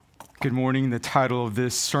Good morning. The title of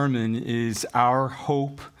this sermon is Our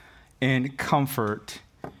Hope and Comfort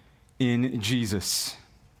in Jesus.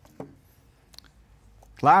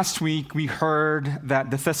 Last week, we heard that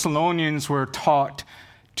the Thessalonians were taught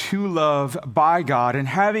to love by God, and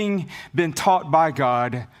having been taught by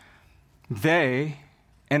God, they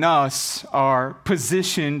and us are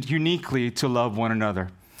positioned uniquely to love one another.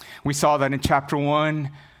 We saw that in chapter 1,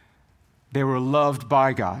 they were loved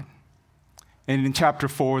by God. And in chapter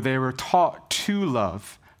 4, they were taught to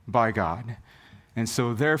love by God. And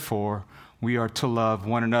so, therefore, we are to love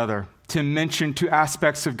one another. Tim mentioned two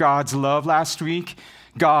aspects of God's love last week: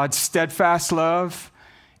 God's steadfast love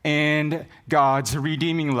and God's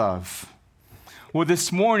redeeming love. Well,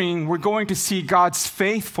 this morning, we're going to see God's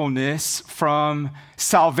faithfulness from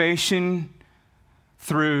salvation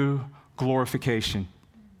through glorification.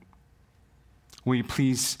 Will you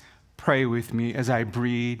please pray with me as I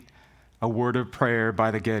read a word of prayer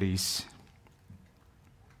by the Gettys?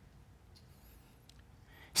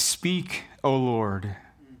 Speak, O Lord,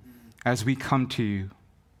 as we come to you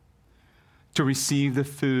to receive the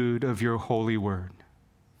food of your holy word.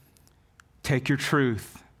 Take your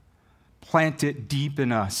truth, plant it deep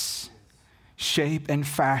in us, shape and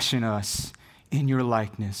fashion us in your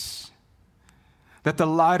likeness, that the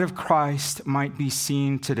light of Christ might be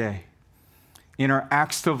seen today in our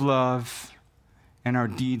acts of love and our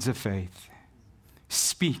deeds of faith.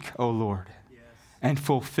 Speak, O Lord, and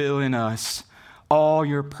fulfill in us all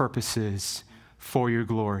your purposes for your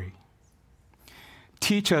glory.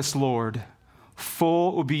 Teach us, Lord,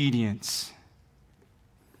 full obedience,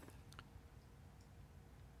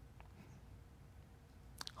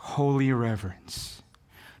 holy reverence,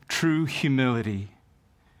 true humility.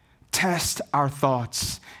 Test our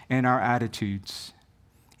thoughts and our attitudes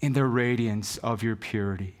in the radiance of your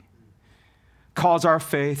purity. Cause our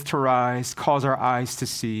faith to rise, cause our eyes to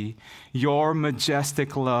see your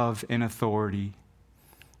majestic love and authority.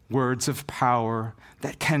 Words of power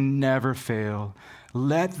that can never fail.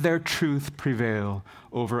 Let their truth prevail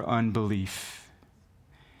over unbelief.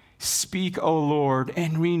 Speak, O Lord,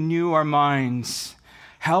 and renew our minds.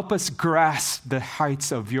 Help us grasp the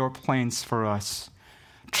heights of your plans for us.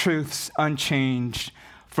 Truths unchanged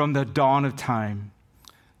from the dawn of time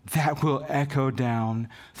that will echo down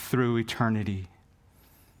through eternity.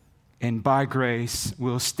 And by grace,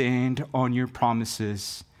 we'll stand on your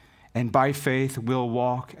promises, and by faith, we'll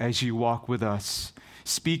walk as you walk with us.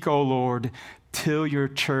 Speak, O Lord, till your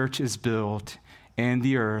church is built and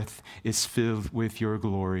the earth is filled with your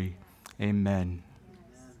glory. Amen.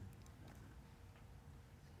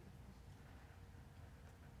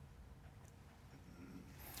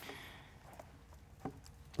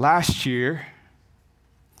 Last year,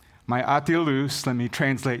 my ate Luz, let me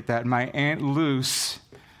translate that, my Aunt Luz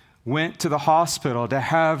went to the hospital to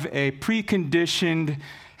have a preconditioned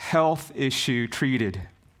health issue treated.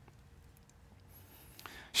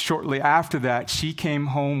 Shortly after that, she came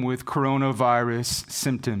home with coronavirus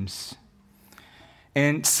symptoms.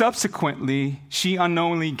 And subsequently, she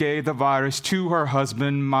unknowingly gave the virus to her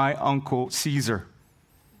husband, my Uncle Caesar.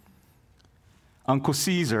 Uncle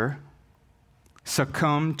Caesar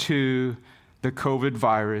succumbed to the COVID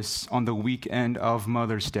virus on the weekend of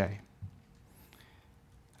Mother's Day.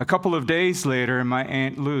 A couple of days later, my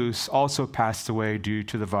Aunt Luz also passed away due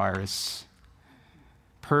to the virus.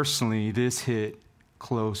 Personally, this hit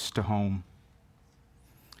close to home.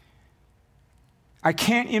 I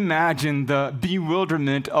can't imagine the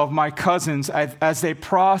bewilderment of my cousins as they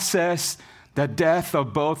processed the death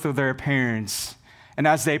of both of their parents and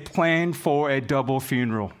as they planned for a double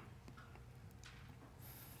funeral.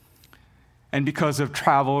 And because of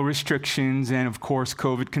travel restrictions and, of course,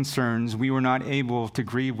 COVID concerns, we were not able to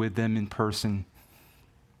grieve with them in person.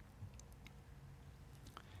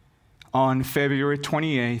 On February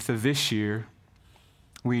 28th of this year,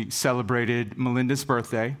 we celebrated Melinda's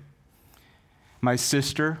birthday. My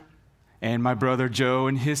sister and my brother Joe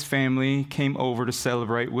and his family came over to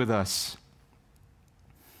celebrate with us.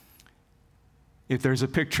 If there's a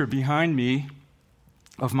picture behind me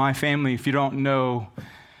of my family, if you don't know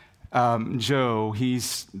Joe,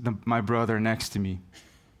 he's my brother next to me.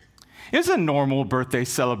 It was a normal birthday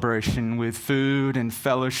celebration with food and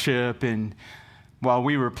fellowship, and while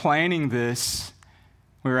we were planning this,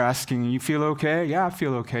 we were asking, you feel okay? Yeah, I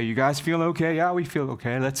feel okay. You guys feel okay? Yeah, we feel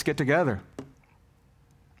okay. Let's get together.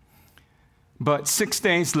 But 6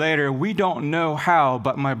 days later, we don't know how,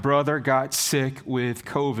 but my brother got sick with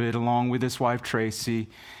COVID along with his wife, Tracy,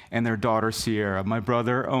 and their daughter, Sierra. My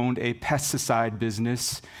brother owned a pesticide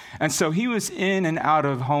business, and so he was in and out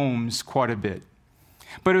of homes quite a bit.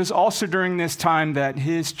 But it was also during this time that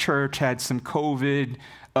his church had some COVID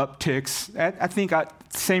upticks. I think at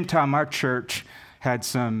the same time, our church had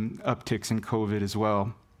some upticks in COVID as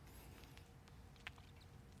well.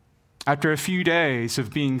 After a few days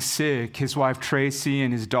of being sick, his wife Tracy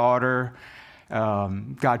and his daughter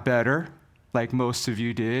got better, like most of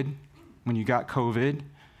you did when you got COVID.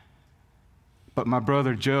 But my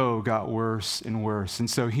brother Joe got worse and worse, and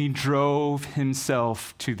so he drove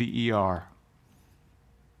himself to the ER.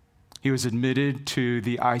 He was admitted to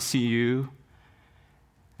the ICU,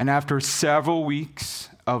 and after several weeks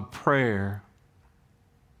of prayer,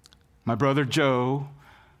 my brother Joe,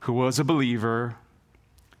 who was a believer,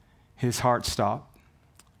 his heart stopped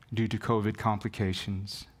due to COVID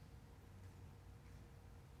complications.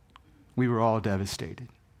 We were all devastated.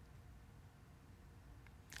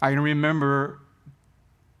 I can remember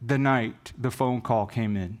the night the phone call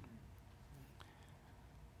came in.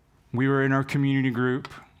 We were in our community group.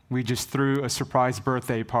 We just threw a surprise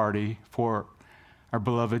birthday party for our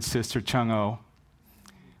beloved sister Chung-O.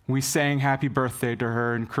 We sang happy birthday to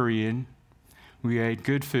her in Korean. We ate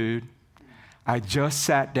good food. I just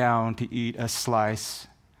sat down to eat a slice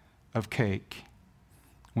of cake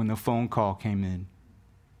when the phone call came in.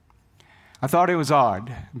 I thought it was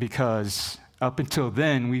odd because up until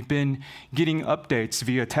then, we've been getting updates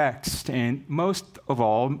via text, and most of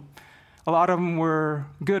all, a lot of them were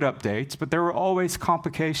good updates, but there were always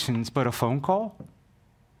complications. But a phone call?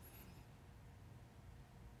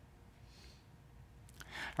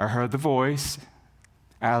 I heard the voice,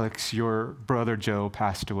 Alex, your brother Joe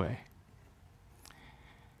passed away.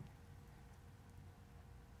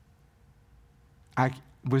 I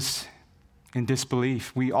was in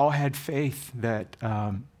disbelief. We all had faith that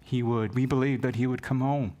we believed that he would come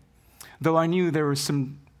home. Though I knew there were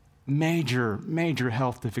some major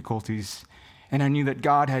health difficulties, and I knew that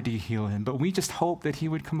God had to heal him, but we just hoped that he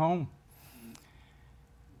would come home.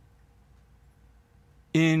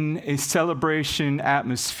 In a celebration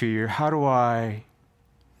atmosphere, how do I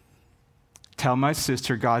tell my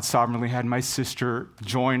sister? God sovereignly had my sister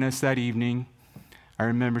join us that evening. I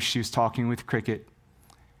remember she was talking with Cricket,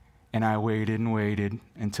 and I waited and waited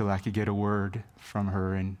until I could get a word from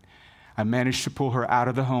her, and I managed to pull her out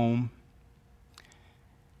of the home.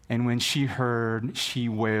 And when she heard, she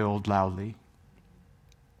wailed loudly.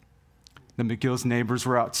 The McGill's neighbors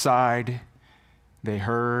were outside. They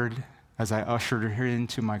heard as I ushered her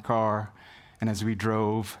into my car and as we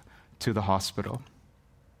drove to the hospital.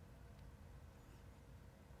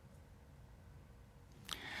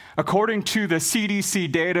 According to the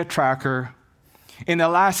CDC data tracker, in the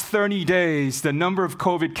last 30 days, the number of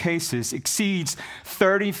COVID cases exceeds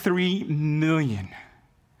 33 million.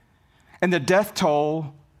 And the death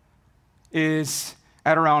toll is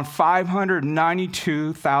at around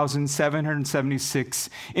 592,776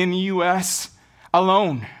 in the U.S.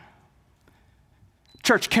 alone.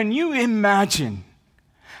 Church, can you imagine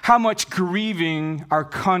how much grieving our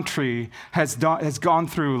country has gone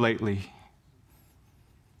through lately?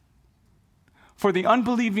 For the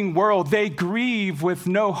unbelieving world, they grieve with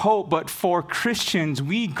no hope, but for Christians,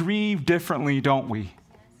 we grieve differently, don't we?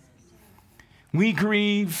 We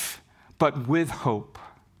grieve, but with hope.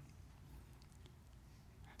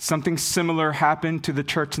 Something similar happened to the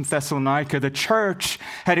church in Thessalonica. The church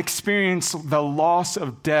had experienced the loss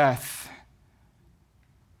of death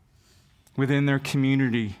within their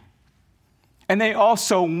community. And they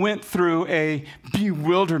also went through a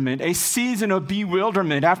season of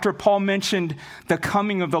bewilderment after Paul mentioned the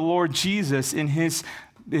coming of the Lord Jesus in his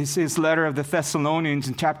letter of the Thessalonians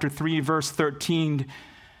in chapter 3, verse 13.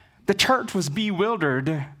 The church was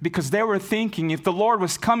bewildered because they were thinking, if the Lord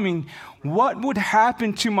was coming, what would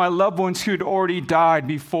happen to my loved ones who had already died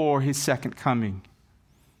before his second coming?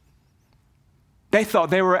 They thought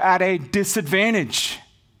they were at a disadvantage.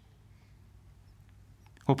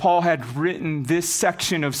 Well, Paul had written this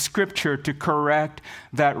section of Scripture to correct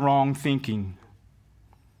that wrong thinking.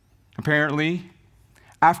 Apparently,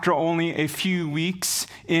 after only a few weeks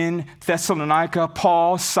in Thessalonica,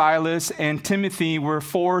 Paul, Silas, and Timothy were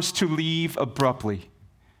forced to leave abruptly.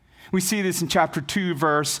 We see this in chapter 2,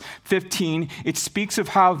 verse 15. It speaks of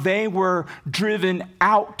how they were driven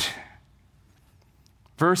out.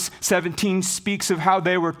 Verse 17 speaks of how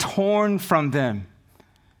they were torn from them.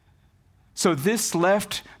 So this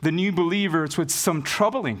left the new believers with some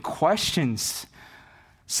troubling questions,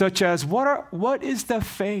 such as what is the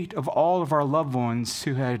fate of all of our loved ones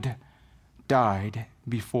who had died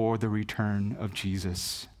before the return of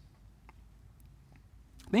Jesus?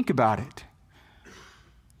 Think about it.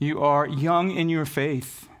 You are young in your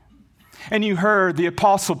faith, and you heard the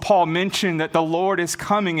Apostle Paul mention that the Lord is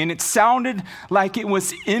coming, and it sounded like it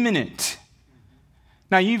was imminent.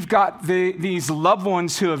 Now, you've got these loved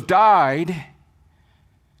ones who have died,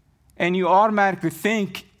 and you automatically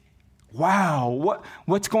think, wow,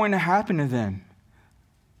 what's going to happen to them?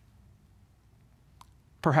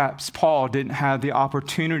 Perhaps Paul didn't have the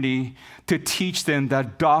opportunity to teach them the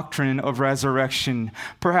doctrine of resurrection.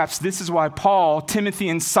 Perhaps this is why Paul, Timothy,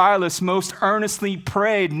 and Silas most earnestly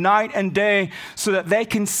prayed night and day so that they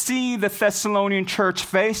can see the Thessalonian church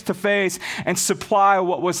face to face and supply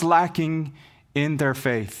what was lacking in their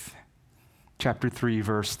faith. Chapter 3,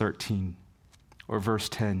 verse 13, or verse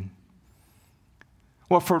 10.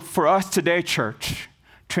 Well, for us today, church,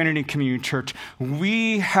 Trinity Community Church,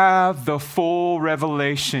 we have the full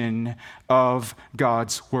revelation of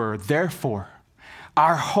God's word. Therefore,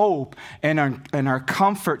 our hope and our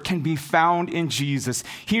comfort can be found in Jesus.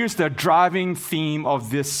 Here's the driving theme of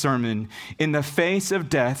this sermon. In the face of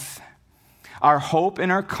death, our hope and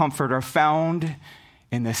our comfort are found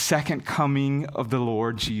in the second coming of the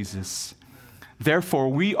Lord Jesus. Therefore,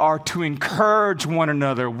 we are to encourage one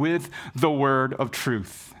another with the word of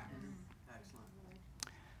truth.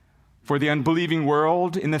 For the unbelieving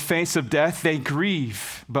world, in the face of death, they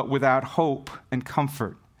grieve, but without hope and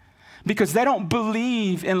comfort, because they don't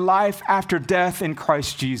believe in life after death in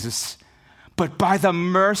Christ Jesus. But by the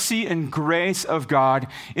mercy and grace of God,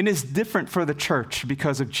 it is different for the church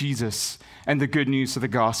because of Jesus and the good news of the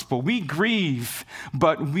gospel. We grieve,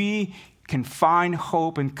 but we can find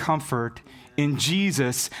hope and comfort in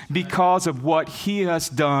Jesus because of what he has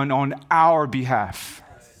done on our behalf.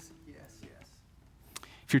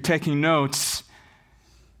 If you're taking notes,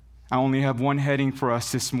 I only have one heading for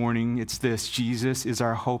us this morning. It's this: Jesus is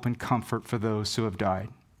our hope and comfort for those who have died.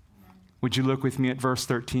 Would you look with me at verse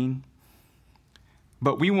 13?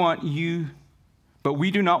 But we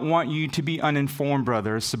do not want you to be uninformed,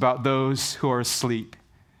 brothers, about those who are asleep,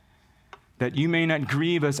 that you may not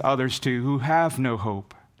grieve as others do who have no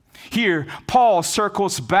hope. Here, Paul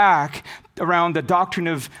circles back around the doctrine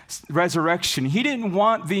of resurrection. He didn't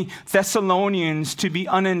want the Thessalonians to be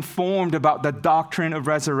uninformed about the doctrine of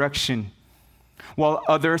resurrection. While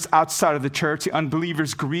others outside of the church, the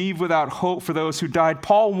unbelievers, grieve without hope for those who died,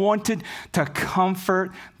 Paul wanted to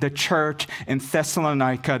comfort the church in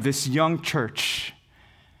Thessalonica, this young church.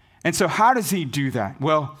 And so how does he do that?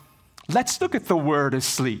 Well, let's look at the word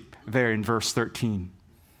asleep there in verse 13.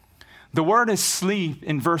 The word asleep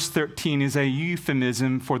in verse 13 is a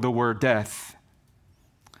euphemism for the word death.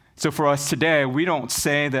 So for us today, we don't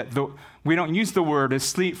use the word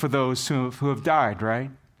asleep for those who have died,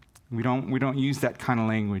 right? We don't use that kind of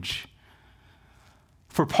language.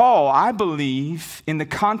 For Paul, I believe in the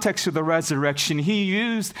context of the resurrection, he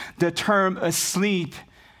used the term asleep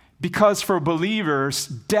because for believers,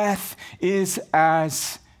 death is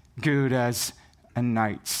as good as a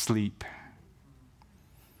night's sleep.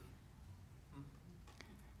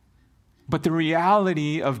 But the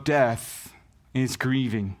reality of death is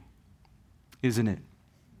grieving, isn't it?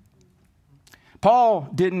 Paul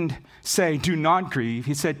didn't say, do not grieve.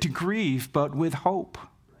 He said to grieve, but with hope.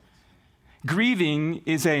 Grieving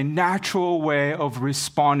is a natural way of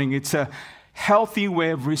responding. It's a healthy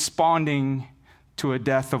way of responding to a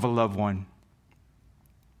death of a loved one.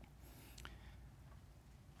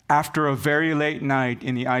 After a very late night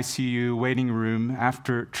in the ICU waiting room,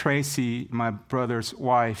 after Tracy, my brother's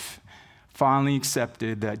wife, finally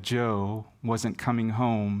accepted that Joe wasn't coming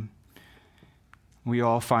home, we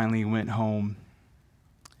all finally went home.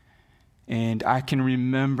 And I can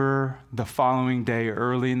remember the following day,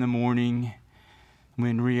 early in the morning,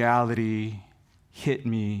 when reality hit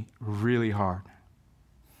me really hard.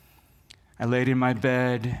 I laid in my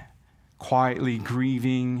bed, quietly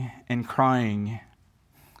grieving and crying,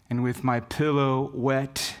 and with my pillow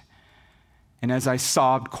wet, and as I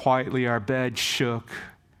sobbed quietly, our bed shook.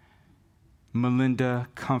 Melinda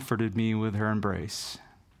comforted me with her embrace.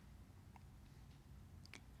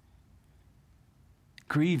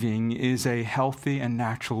 Grieving is a healthy and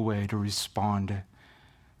natural way to respond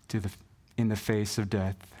in the face of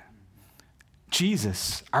death.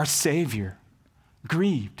 Jesus, our Savior,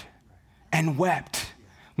 grieved and wept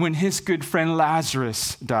when his good friend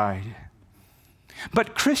Lazarus died.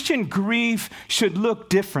 But Christian grief should look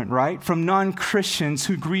different, right, from non-Christians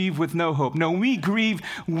who grieve with no hope. No, we grieve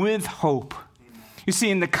with hope. You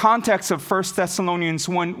see, in the context of 1 Thessalonians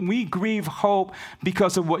 1, we grieve hope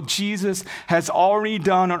because of what Jesus has already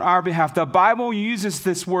done on our behalf. The Bible uses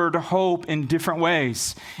this word hope in different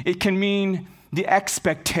ways. It can mean the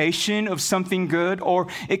expectation of something good, or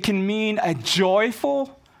it can mean a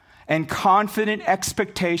joyful and confident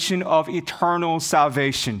expectation of eternal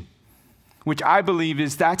salvation. which I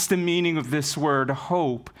believe that's the meaning of this word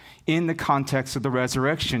hope in the context of the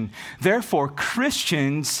resurrection. Therefore,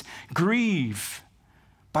 Christians grieve,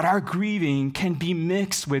 but our grieving can be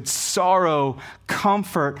mixed with sorrow,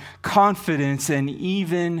 comfort, confidence, and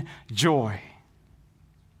even joy.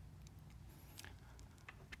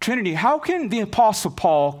 Trinity, how can the Apostle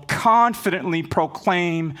Paul confidently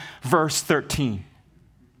proclaim verse 13?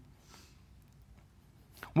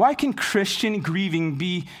 Why can Christian grieving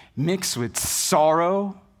be mixed with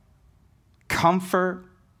sorrow, comfort,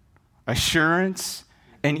 assurance,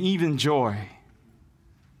 and even joy?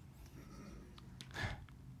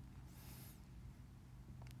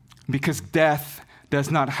 Because death does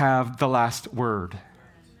not have the last word.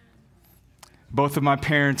 Both of my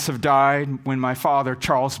parents have died. When my father,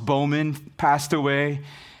 Charles Bowman, passed away,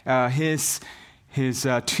 his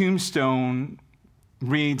tombstone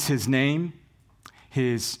reads his name,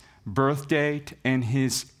 his birth date, and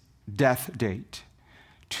his death date.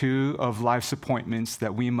 2 of life's appointments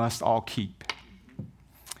that we must all keep.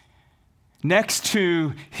 Next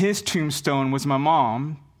to his tombstone was my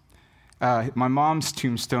mom. My mom's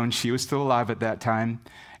tombstone, she was still alive at that time.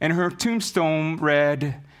 And her tombstone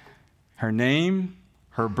read her name,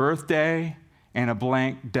 her birthday, and a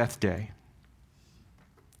blank death day.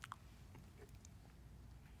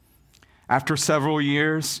 After several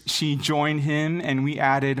years, she joined him and we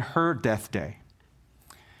added her death day.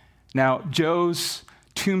 Now, Joe's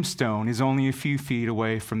tombstone is only a few feet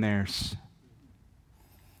away from theirs.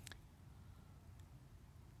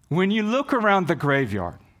 When you look around the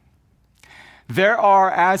graveyard, there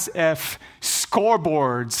are as if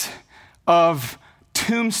scoreboards of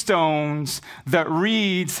tombstones that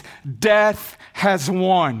reads, "Death has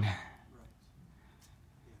won."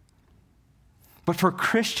 But for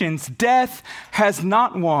Christians, death has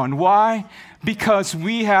not won. Why? Because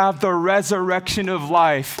we have the resurrection of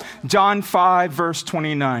life. John 5, verse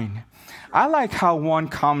 29. I like how one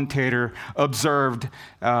commentator observed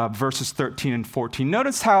verses 13 and 14.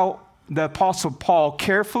 Notice how the Apostle Paul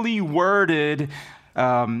carefully worded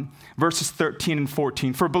verses 13 and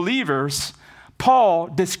 14. For believers, Paul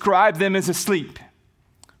described them as asleep.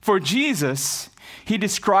 For Jesus, he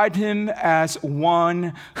described him as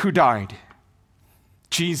one who died.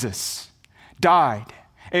 Jesus died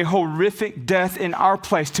a horrific death in our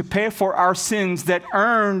place to pay for our sins that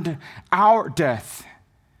earned our death.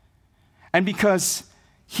 And because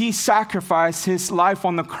he sacrificed his life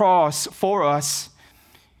on the cross for us,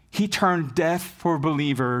 he turned death for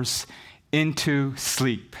believers into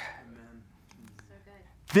sleep. So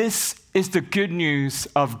this is the good news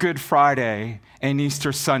of Good Friday and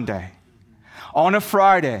Easter Sunday. On a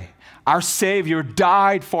Friday, our Savior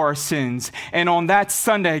died for our sins. And on that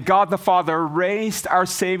Sunday, God the Father raised our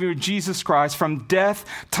Savior, Jesus Christ, from death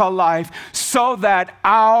to life so that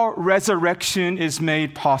our resurrection is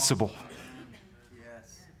made possible.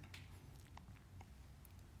 Yes.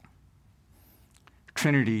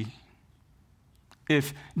 Trinity,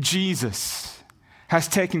 if Jesus has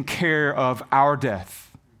taken care of our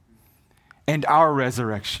death and our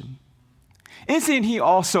resurrection, isn't he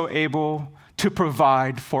also able to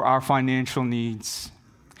provide for our financial needs?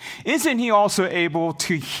 Isn't he also able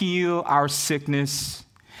to heal our sickness?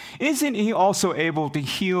 Isn't he also able to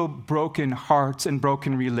heal broken hearts and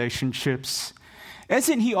broken relationships?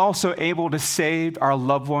 Isn't he also able to save our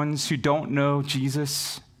loved ones who don't know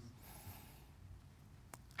Jesus?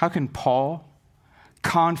 How can Paul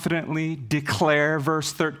confidently declare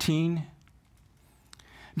verse 13?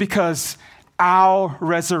 Because our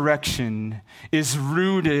resurrection is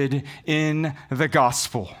rooted in the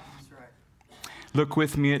gospel. That's right. Look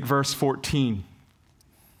with me at verse 14.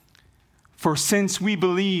 For since we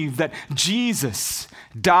believe that Jesus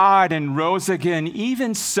died and rose again,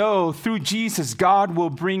 even so, through Jesus, God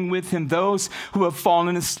will bring with him those who have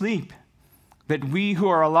fallen asleep. That we who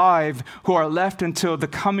are alive, who are left until the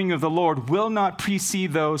coming of the Lord, will not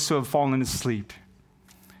precede those who have fallen asleep.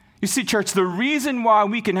 You see, church, the reason why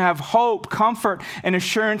we can have hope, comfort, and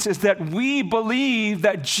assurance is that we believe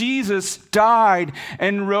that Jesus died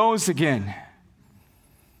and rose again.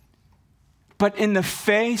 But in the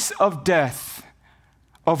face of death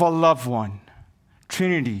of a loved one,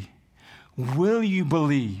 Trinity, will you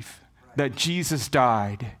believe that Jesus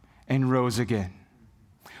died and rose again?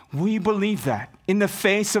 Will you believe that in the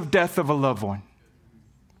face of death of a loved one?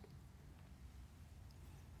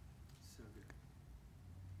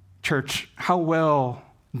 Church, how well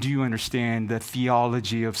do you understand the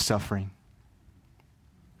theology of suffering?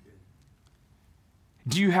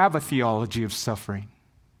 Do you have a theology of suffering?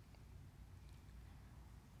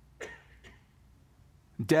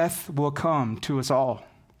 Death will come to us all.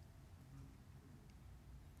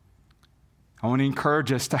 I want to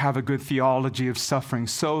encourage us to have a good theology of suffering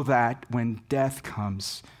so that when death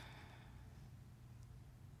comes,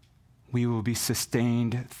 we will be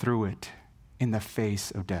sustained through it in the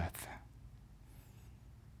face of death.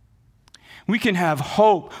 We can have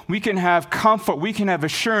hope, we can have comfort, we can have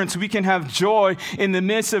assurance, we can have joy in the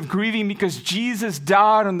midst of grieving because Jesus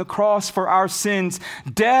died on the cross for our sins.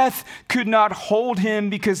 Death could not hold him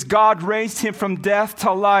because God raised him from death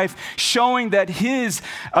to life, showing that his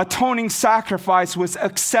atoning sacrifice was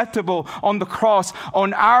acceptable on the cross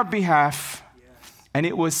on our behalf. And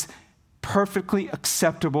it was perfectly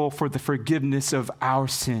acceptable for the forgiveness of our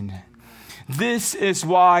sin. This is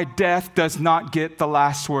why death does not get the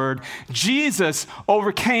last word. Jesus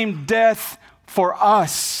overcame death for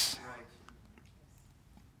us.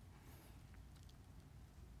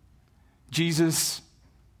 Jesus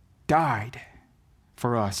died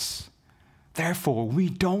for us. Therefore, we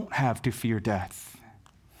don't have to fear death.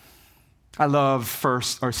 I love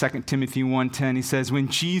 2 Timothy 1:10. He says, when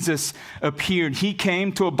Jesus appeared, he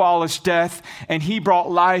came to abolish death, and he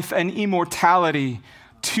brought life and immortality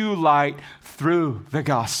to light through the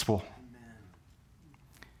gospel. Amen.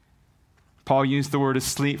 Paul used the word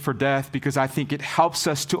asleep for death because I think it helps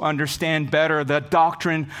us to understand better the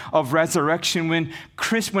doctrine of resurrection. When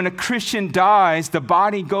a Christian dies, the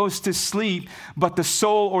body goes to sleep, but the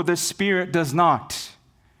soul or the spirit does not.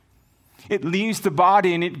 It leaves the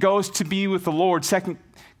body and it goes to be with the Lord. 2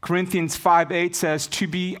 Corinthians 5:8 says, to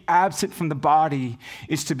be absent from the body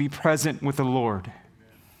is to be present with the Lord.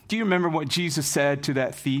 Do you remember what Jesus said to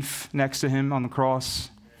that thief next to him on the cross?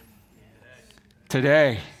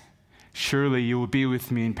 Today, surely you will be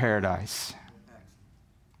with me in paradise.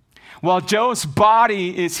 While Joe's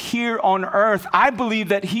body is here on earth, I believe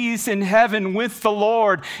that he's in heaven with the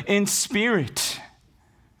Lord in spirit.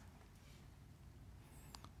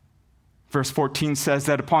 Verse 14 says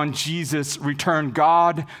that upon Jesus' return,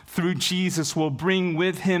 God, through Jesus, will bring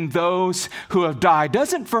with him those who have died.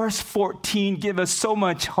 Doesn't verse 14 give us so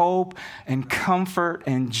much hope and comfort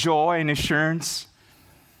and joy and assurance?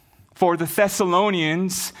 For the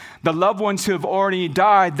Thessalonians, the loved ones who have already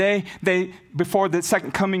died, they before the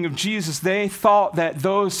second coming of Jesus, they thought that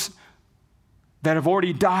those that have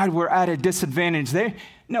already died were at a disadvantage. They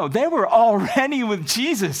were already with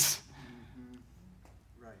Jesus.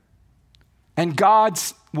 And God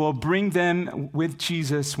will bring them with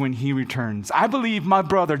Jesus when he returns. I believe my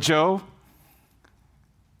brother Joe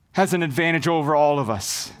has an advantage over all of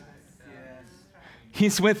us. Yes.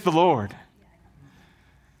 He's with the Lord.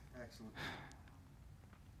 Excellent.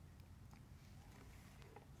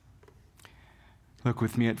 Look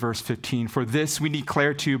with me at verse 15. For this we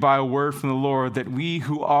declare to you by a word from the Lord, that we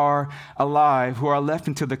who are alive, who are left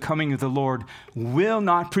until the coming of the Lord, will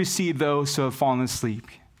not precede those who have fallen asleep.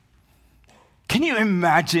 Can you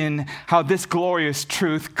imagine how this glorious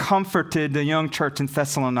truth comforted the young church in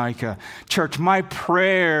Thessalonica? Church, my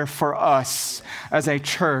prayer for us as a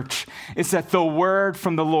church is that the word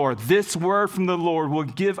from the Lord, this word from the Lord, will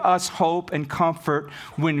give us hope and comfort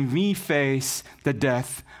when we face the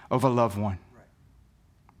death of a loved one.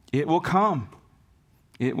 It will come.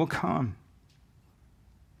 It will come.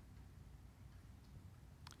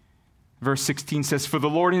 Verse 16 says, for the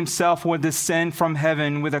Lord himself will descend from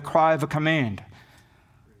heaven with a cry of a command,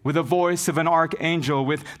 with the voice of an archangel,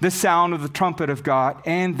 with the sound of the trumpet of God,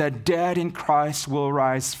 and the dead in Christ will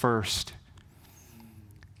rise first.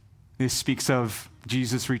 This speaks of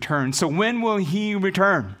Jesus' return. So when will he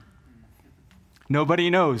return?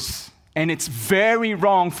 Nobody knows. And it's very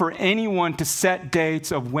wrong for anyone to set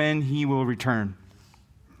dates of when he will return.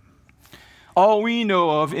 All we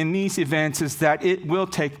know of in these events is that it will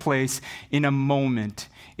take place in a moment,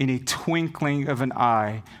 in a twinkling of an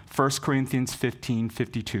eye. 1 Corinthians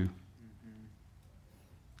 15:52.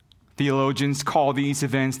 Theologians call these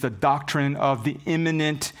events the doctrine of the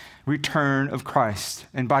imminent return of Christ.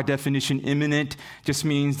 And by definition, imminent just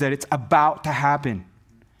means that it's about to happen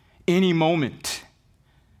any moment.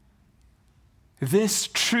 This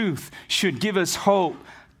truth should give us hope,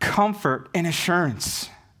 comfort, and assurance.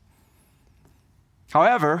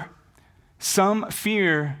 However, some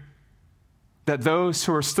fear that those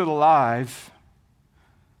who are still alive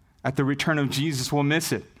at the return of Jesus will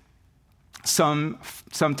miss it. Some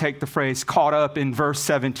take the phrase caught up in verse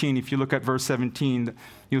 17. If you look at verse 17,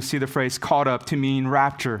 you'll see the phrase caught up to mean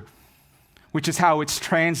rapture, which is how it's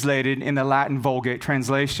translated in the Latin Vulgate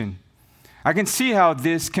translation. I can see how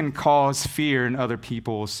this can cause fear in other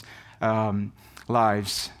people's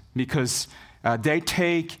lives because they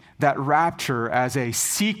take that rapture as a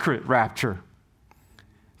secret rapture.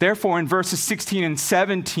 Therefore, in verses 16 and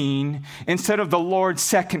 17, instead of the Lord's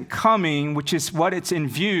second coming, which is what's in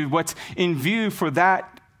view for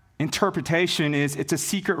that interpretation is it's a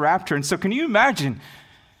secret rapture. And so can you imagine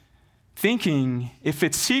thinking, if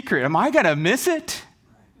it's secret, am I going to miss it?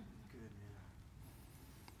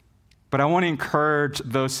 But I want to encourage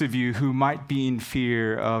those of you who might be in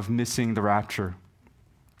fear of missing the rapture.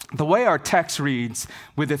 The way our text reads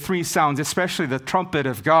with the three sounds, especially the trumpet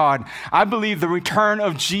of God, I believe the return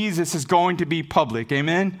of Jesus is going to be public.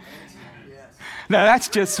 Amen? Yes. Now, that's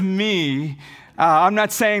just me. I'm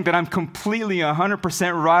not saying that I'm completely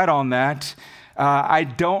 100% right on that. I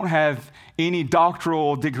don't have any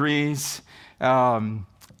doctoral degrees.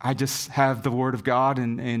 I just have the Word of God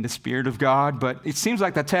and the Spirit of God. But it seems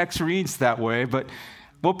like the text reads that way. But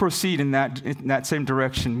we'll proceed in that same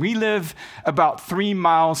direction. We live about 3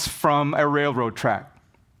 miles from a railroad track.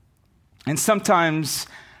 And sometimes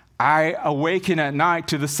I awaken at night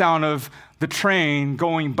to the sound of the train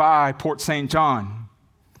going by Port St. John.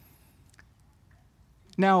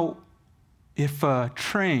 Now, if a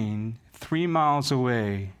train 3 miles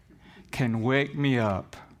away can wake me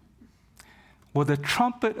up, will the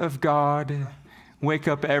trumpet of God wake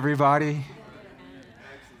up everybody?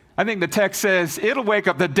 I think the text says it'll wake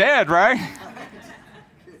up the dead, right?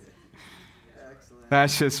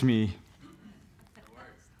 That's just me.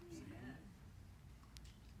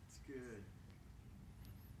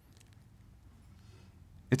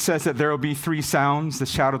 It says that there will be 3 sounds: the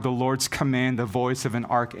shout of the Lord's command, the voice of an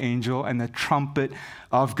archangel, and the trumpet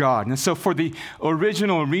of God. And so for the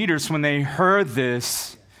original readers, when they heard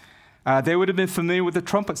this, they would have been familiar with the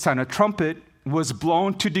trumpet sound. A trumpet was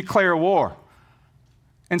blown to declare war.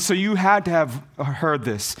 And so you had to have heard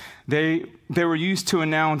this. They were used to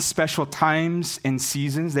announce special times and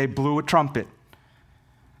seasons. They blew a trumpet.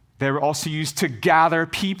 They were also used to gather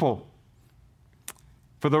people.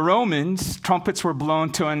 For the Romans, trumpets were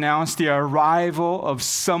blown to announce the arrival of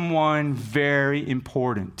someone very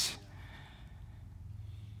important.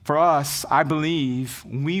 For us, I believe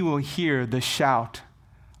we will hear the shout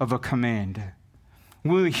of a command.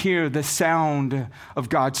 We'll hear the sound of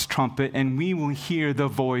God's trumpet, and we will hear the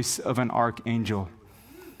voice of an archangel.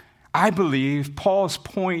 I believe Paul's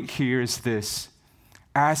point here is this: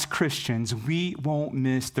 as Christians, we won't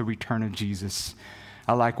miss the return of Jesus.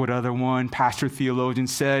 I like what one pastor theologian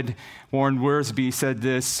said. Warren Wiersbe said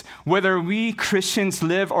this: whether we Christians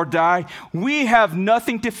live or die, we have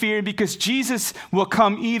nothing to fear because Jesus will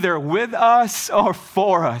come either with us or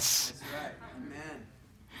for us.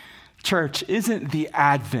 Church, isn't the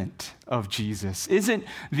advent of Jesus, isn't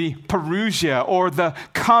the parousia or the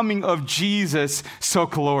coming of Jesus so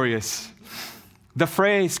glorious? The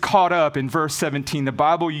phrase "caught up" in verse 17, the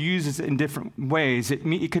Bible uses it in different ways.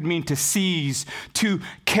 It could mean to seize, to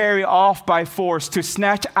carry off by force, to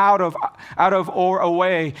snatch out of or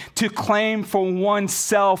away, to claim for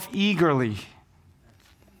oneself eagerly.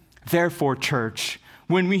 Therefore, church,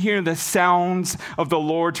 when we hear the sounds of the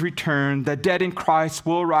Lord's return, the dead in Christ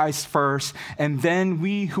will rise first, and then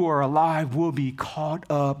we who are alive will be caught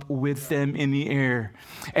up with them in the air.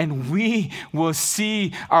 And we will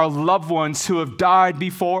see our loved ones who have died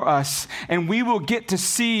before us, and we will get to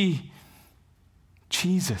see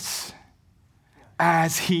Jesus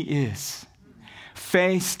as he is,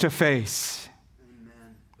 face to face.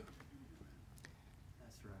 Amen.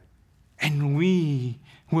 That's right. And we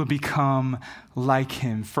will become like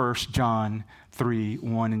him. 1 John 3,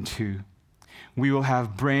 1 and 2. We will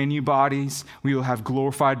have brand new bodies. We will have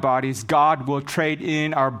glorified bodies. God will trade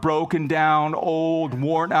in our broken down, old,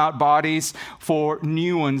 worn out bodies for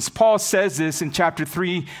new ones. Paul says this in chapter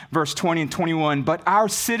 3, verse 20 and 21. But our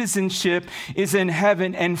citizenship is in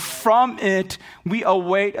heaven, and from it we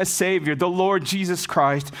await a Savior, the Lord Jesus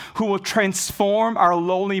Christ, who will transform our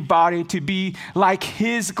lowly body to be like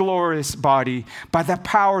his glorious body by the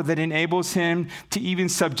power that enables him to even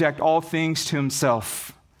subject all things to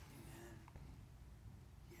himself.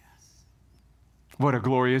 What a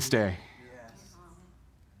glorious day. Yes.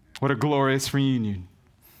 What a glorious reunion.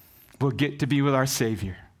 We'll get to be with our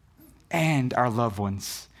Savior and our loved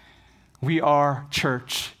ones. We are,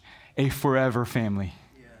 church, a forever family.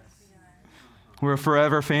 Yes. We're a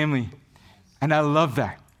forever family. And I love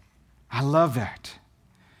that. I love that.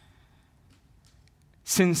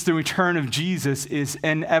 Since the return of Jesus is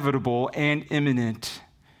inevitable and imminent,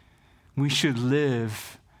 we should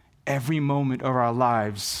live every moment of our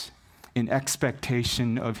lives in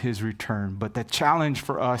expectation of his return. But the challenge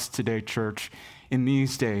for us today, church, in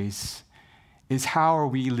these days, is how are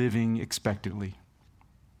we living expectantly?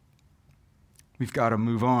 We've got to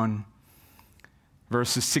move on.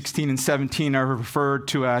 Verses 16 and 17 are referred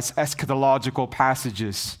to as eschatological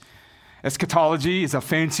passages. Eschatology is a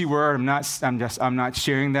fancy word. I'm not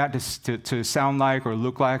sharing that to sound like or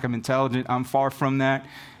look like I'm intelligent. I'm far from that.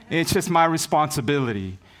 It's just my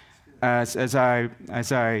responsibility as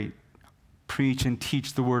I preach and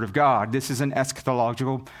teach the Word of God. This is an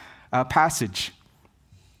eschatological passage.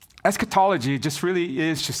 Eschatology just really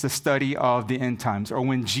is just the study of the end times, or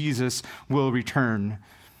when Jesus will return.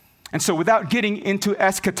 And so without getting into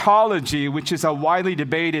eschatology, which is a widely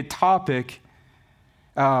debated topic,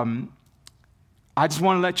 I just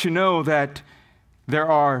want to let you know that there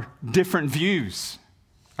are different views.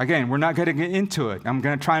 Again, we're not going to get into it. I'm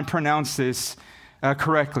going to try and pronounce this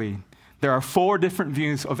correctly. There are 4 different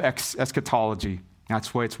views of eschatology.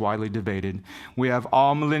 That's why it's widely debated. We have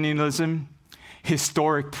amillennialism,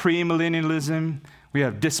 historic premillennialism, we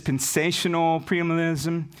have dispensational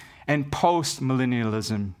premillennialism, and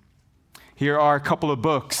postmillennialism. Here are a couple of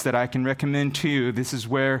books that I can recommend to you. This is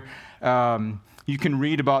where you can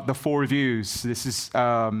read about the 4 views. This is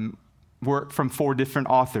work from 4 different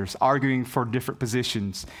authors arguing for different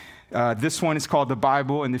positions. This one is called The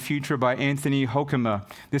Bible and the Future by Anthony Hoekema.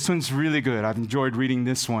 This one's really good. I've enjoyed reading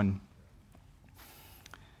this one.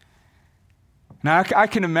 Now, I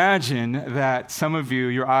can imagine that some of you,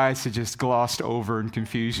 your eyes have just glossed over in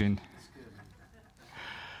confusion.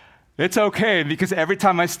 It's okay, because every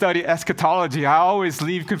time I study eschatology, I always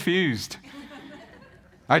leave confused.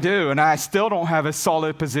 I do, and I still don't have a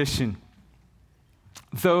solid position.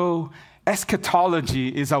 Though eschatology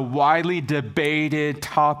is a widely debated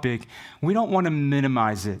topic, we don't want to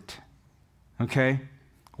minimize it. Okay?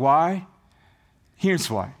 Why? Here's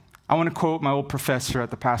why. I want to quote my old professor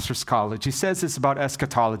at the Pastor's College. He says this about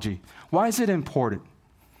eschatology. Why is it important?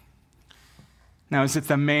 Now, is it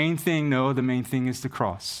the main thing? No, the main thing is the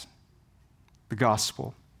cross, the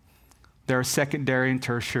gospel. There are secondary and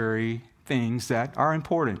tertiary things that are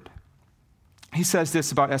important. He says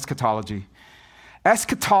this about eschatology.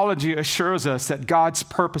 Eschatology assures us that God's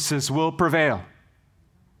purposes will prevail.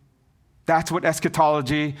 That's what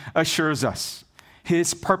eschatology assures us.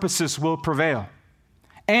 His purposes will prevail.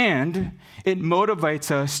 And it motivates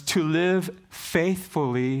us to live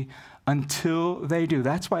faithfully until they do.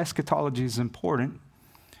 That's why eschatology is important.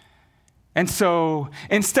 And so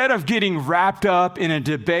instead of getting wrapped up in a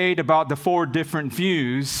debate about the 4 different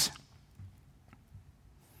views,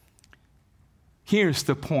 here's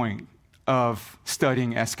the point of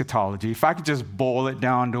studying eschatology. If I could just boil it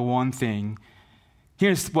down to one thing,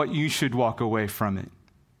 here's what you should walk away from it.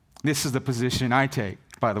 This is the position I take,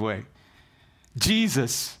 by the way.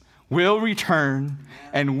 Jesus will return,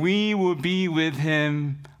 and we will be with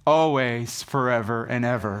him always, forever and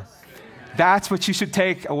ever. That's what you should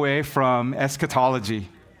take away from eschatology.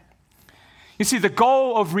 You see, the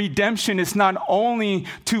goal of redemption is not only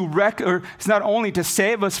to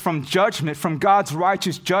save us from judgment, from God's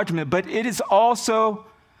righteous judgment, but it is also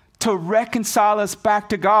to reconcile us back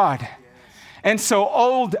to God. And so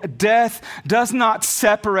old death does not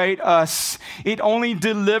separate us. It only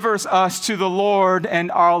delivers us to the Lord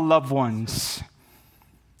and our loved ones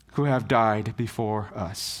who have died before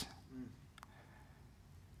us.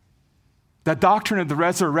 The doctrine of the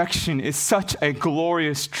resurrection is such a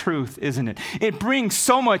glorious truth, isn't it? It brings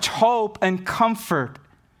so much hope and comfort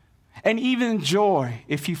and even joy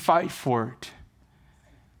if you fight for it.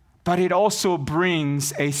 But it also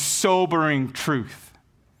brings a sobering truth.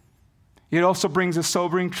 It also brings a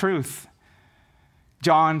sobering truth.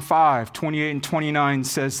 John 5:28 and 29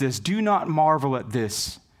 says this, "Do not marvel at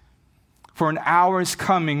this, for an hour is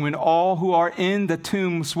coming when all who are in the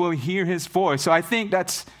tombs will hear his voice." So I think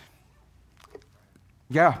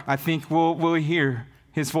we'll hear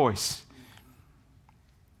his voice.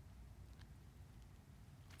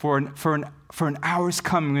 For an hour is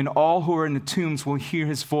coming when all who are in the tombs will hear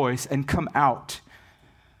his voice and come out.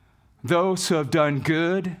 Those who have done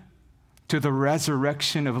good to the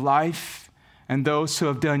resurrection of life, and those who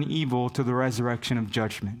have done evil to the resurrection of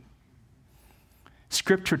judgment.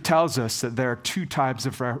 Scripture tells us that there are 2 types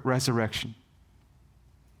of resurrection.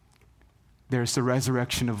 There's the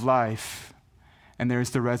resurrection of life, and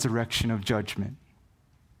there's the resurrection of judgment.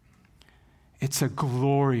 It's a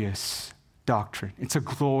glorious doctrine. It's a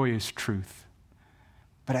glorious truth.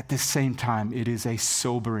 But at the same time, it is a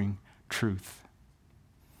sobering truth.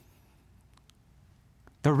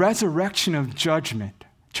 The resurrection of judgment,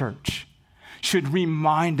 church, should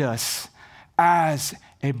remind us as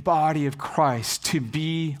a body of Christ to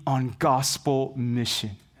be on gospel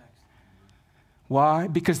mission. Why?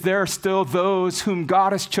 Because there are still those whom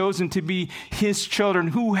God has chosen to be his children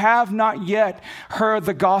who have not yet heard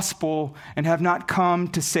the gospel and have not come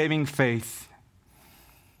to saving faith.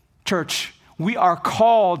 Church, we are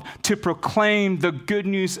called to proclaim the good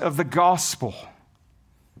news of the gospel.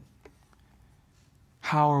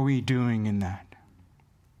 How are we doing in that?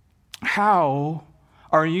 How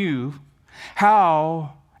are you?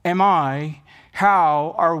 How am I?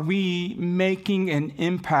 How are we making an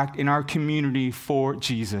impact in our community for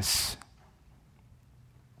Jesus?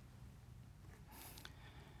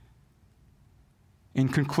 In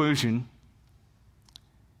conclusion,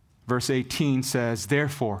 verse 18 says,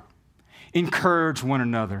 therefore, encourage one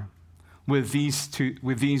another with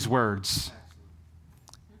these words.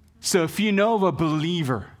 So if you know of a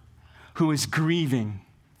believer who is grieving,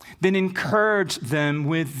 then encourage them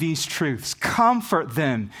with these truths. Comfort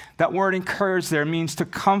them. That word encourage there means to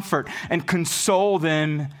comfort and console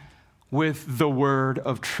them with the word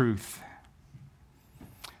of truth.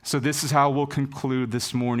 So this is how we'll conclude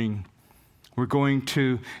this morning. We're going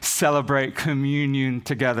to celebrate communion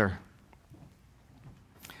together.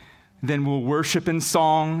 Then we'll worship in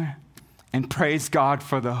song and praise God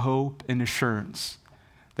for the hope and assurance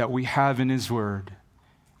that we have in His Word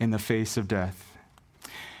in the face of death.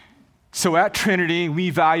 So at Trinity, we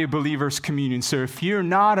value believers' communion. So if you're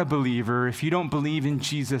not a believer, if you don't believe in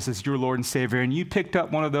Jesus as your Lord and Savior, and you picked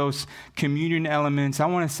up one of those communion elements, I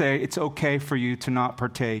want to say it's okay for you to not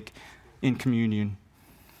partake in communion.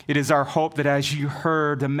 It is our hope that as you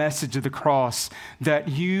heard the message of the cross, that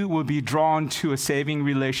you will be drawn to a saving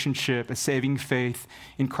relationship, a saving faith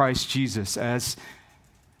in Christ Jesus as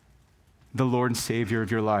the Lord and Savior of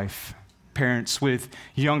your life. Parents with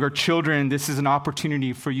younger children, this is an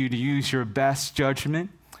opportunity for you to use your best judgment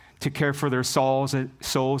to care for their souls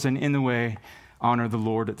and in the way honor the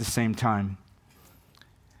Lord at the same time.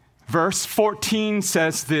 Verse 14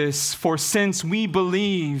 says this, for since we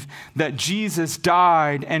believe that Jesus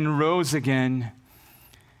died and rose again,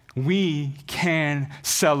 we can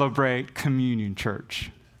celebrate communion, church.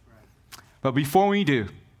 But before we do,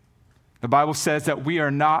 the Bible says that we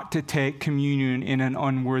are not to take communion in an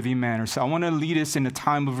unworthy manner. So I want to lead us in a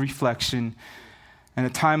time of reflection and a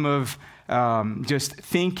time of just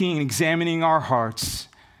thinking and examining our hearts.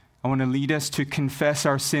 I want to lead us to confess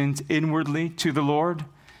our sins inwardly to the Lord.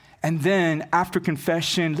 And then after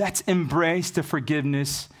confession, let's embrace the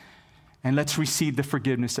forgiveness and let's receive the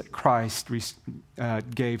forgiveness that Christ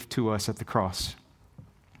gave to us at the cross.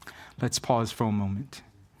 Let's pause for a moment.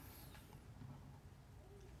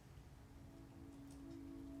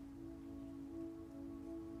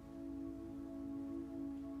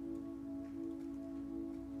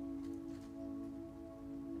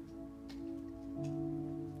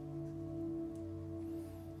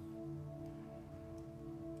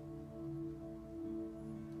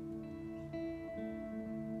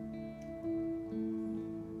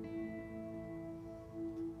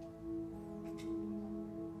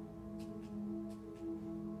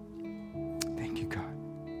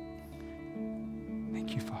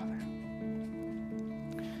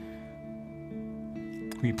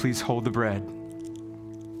 Will you please hold the bread?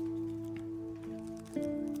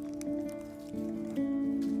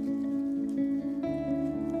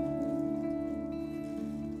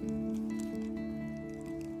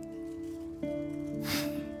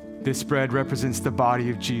 This bread represents the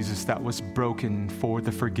body of Jesus that was broken for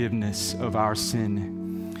the forgiveness of our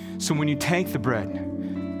sin. So when you take the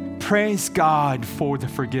bread, praise God for the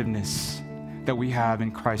forgiveness that we have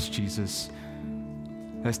in Christ Jesus.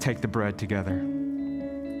 Let's take the bread together.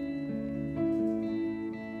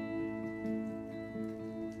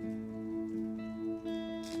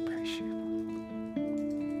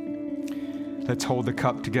 Let's hold the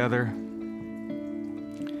cup together.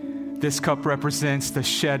 This cup represents the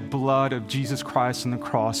shed blood of Jesus Christ on the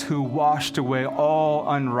cross, who washed away all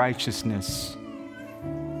unrighteousness.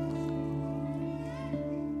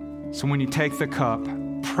 So when you take the cup,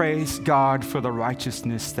 praise God for the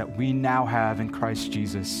righteousness that we now have in Christ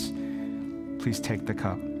Jesus. Please take the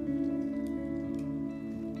cup.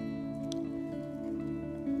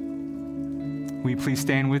 Will you please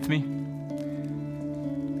stand with me?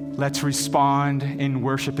 Let's respond in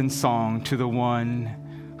worship and song to the one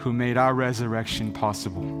who made our resurrection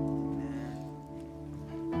possible.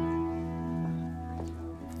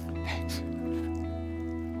 Thanks.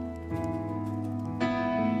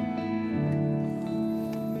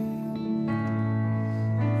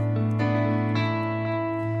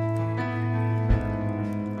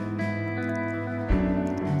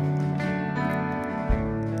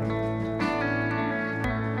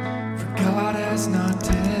 God has not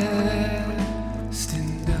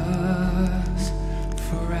destined us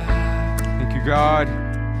for wrath. Thank you, God.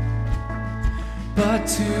 But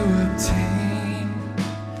to obtain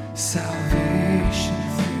salvation